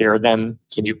you share them?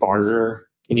 Can you barter?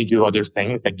 Can you do other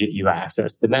things that get you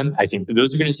access to them? I think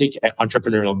those are going to take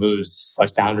entrepreneurial moves by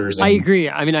founders. I agree.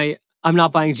 I mean, I'm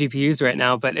not buying GPUs right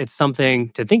now, but it's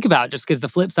something to think about, just because the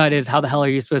flip side is, how the hell are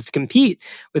you supposed to compete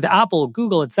with Apple,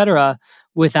 Google, et cetera,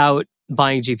 without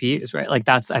buying GPUs, right? Like,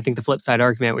 that's, I think, the flip side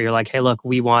argument where you're like, hey, look,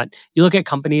 you look at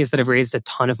companies that have raised a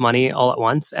ton of money all at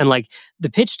once. And like, the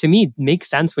pitch to me makes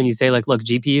sense when you say like, look,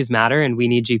 GPUs matter and we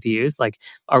need GPUs. Like,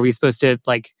 are we supposed to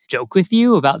like joke with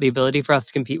you about the ability for us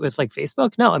to compete with like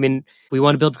Facebook? No, I mean, we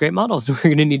want to build great models. We're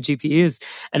going to need GPUs.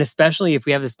 And especially if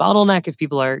we have this bottleneck, if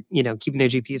people are, keeping their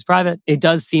GPUs private, it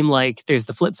does seem like there's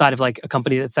the flip side of like a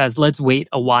company that says, let's wait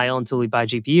a while until we buy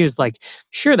GPUs. Like,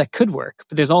 sure, that could work.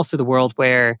 But there's also the world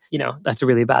where, that's a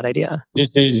really bad idea.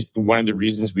 This is one of the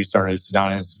reasons we started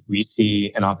Cedana, is we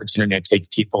see an opportunity to take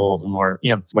people who are,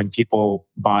 when people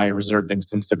buy a reserved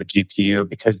instance of a GPU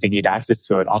because they need access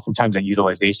to it, oftentimes the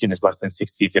utilization is less than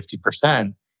 60,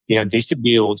 50%. they should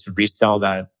be able to resell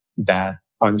that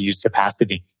unused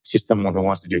capacity to someone who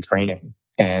wants to do training.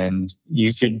 And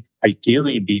you should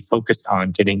ideally be focused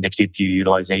on getting the GPU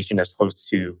utilization as close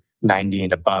to 90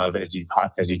 and above as you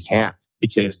can,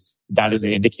 because that is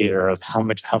an indicator of how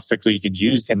quickly you could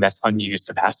use in that unused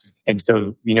capacity. And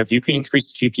so, if you can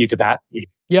increase GPU capacity.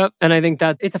 Yep. And I think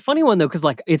that it's a funny one though, because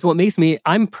it's what makes me,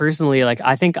 I'm personally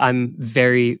I think I'm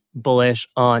very bullish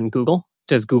on Google.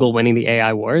 Does Google winning the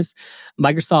AI wars?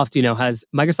 Microsoft,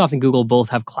 Microsoft and Google both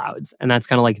have clouds, and that's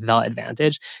kind of the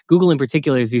advantage. Google in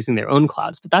particular is using their own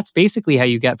clouds, but that's basically how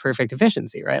you get perfect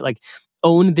efficiency, right?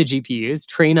 Own the GPUs,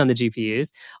 train on the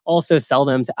GPUs, also sell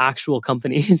them to actual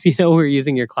companies, who are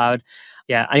using your cloud.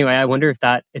 Yeah. Anyway, I wonder if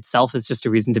that itself is just a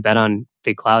reason to bet on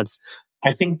big clouds.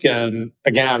 I think,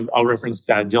 again, I'll reference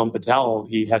Dylan Patel.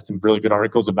 He has some really good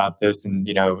articles about this. And,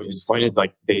 his point is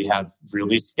they have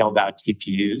really scaled out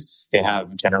TPUs. They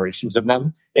have generations of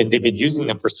them, and they've been using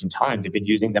them for some time. They've been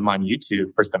using them on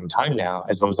YouTube for some time now,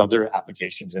 as well as other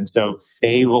applications. And so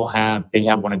they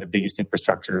have one of the biggest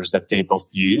infrastructures that they both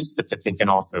use that they can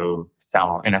also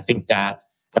sell. And I think that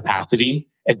capacity,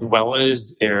 as well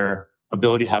as their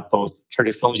ability to have both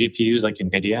traditional GPUs like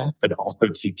NVIDIA, but also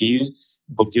TPUs,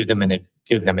 will give them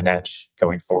an edge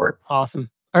going forward. Awesome.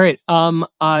 All right.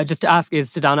 Just to ask, is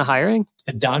Cedana hiring?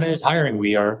 Cedana is hiring.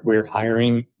 We're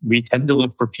hiring. We tend to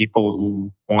look for people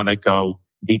who want to go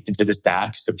deep into the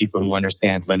stack. So people who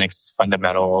understand Linux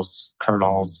fundamentals,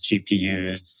 kernels,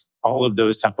 GPUs, all of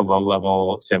those type of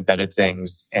low-level to embedded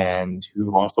things, and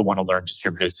who also want to learn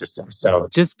distributed systems. So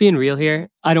just being real here,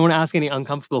 I don't want to ask any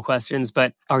uncomfortable questions,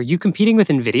 but are you competing with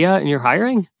NVIDIA in your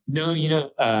hiring? No,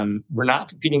 we're not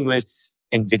competing with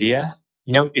NVIDIA.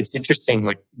 It's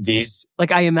interesting, these...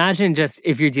 I imagine just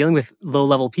if you're dealing with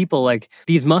low-level people,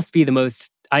 these must be the most...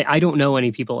 I don't know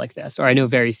any people like this, or I know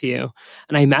very few.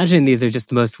 And I imagine these are just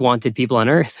the most wanted people on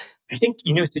earth. I think,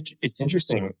 it's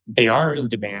interesting. They are in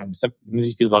demand. Some of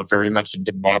these people are very much in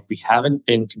demand. We haven't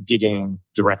been competing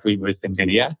directly with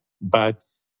NVIDIA, but,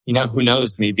 who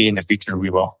knows? Maybe in the future we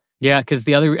will. Yeah, because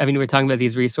we're talking about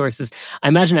these resources. I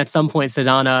imagine at some point,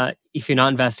 Cedana, if you're not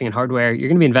investing in hardware, you're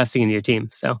going to be investing in your team.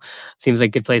 So it seems like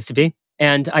a good place to be.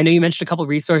 And I know you mentioned a couple of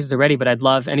resources already, but I'd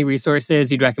love any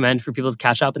resources you'd recommend for people to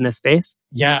catch up in this space.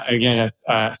 Yeah, again,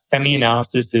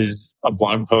 Semi-Analysis is a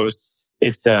blog post.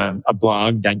 It's a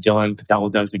blog that Dylan Patel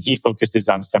does. He focuses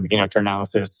on semiconductor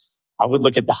analysis. I would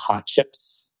look at the Hot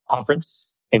Chips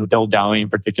conference and Bill Dowling in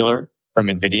particular from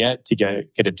NVIDIA to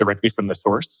get it directly from the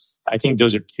source. I think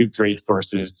those are two great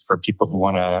sources for people who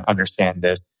want to understand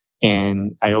this.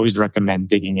 And I always recommend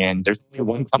digging in. There's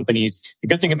only the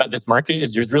good thing about this market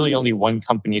is there's really only one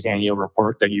company's annual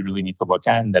report that you really need to look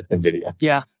at, and that's NVIDIA.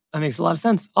 Yeah. That makes a lot of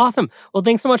sense. Awesome. Well,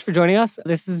 thanks so much for joining us.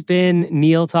 This has been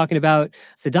Neel talking about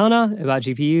Cedana, about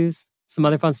GPUs, some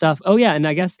other fun stuff. Oh yeah, and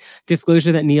I guess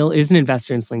disclosure that Neel is an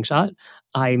investor in Slingshot.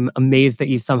 I'm amazed that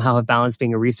you somehow have balanced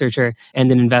being a researcher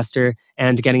and an investor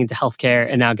and getting into healthcare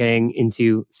and now getting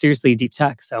into seriously deep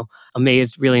tech. So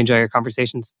amazed, really enjoy your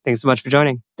conversations. Thanks so much for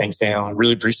joining. Thanks, Daniel. I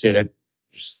really appreciate it.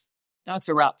 That's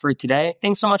a wrap for today.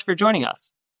 Thanks so much for joining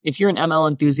us. If you're an ML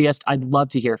enthusiast, I'd love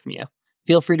to hear from you.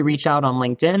 Feel free to reach out on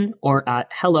LinkedIn or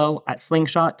at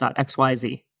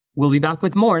hello@slingshot.xyz. We'll be back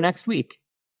with more next week.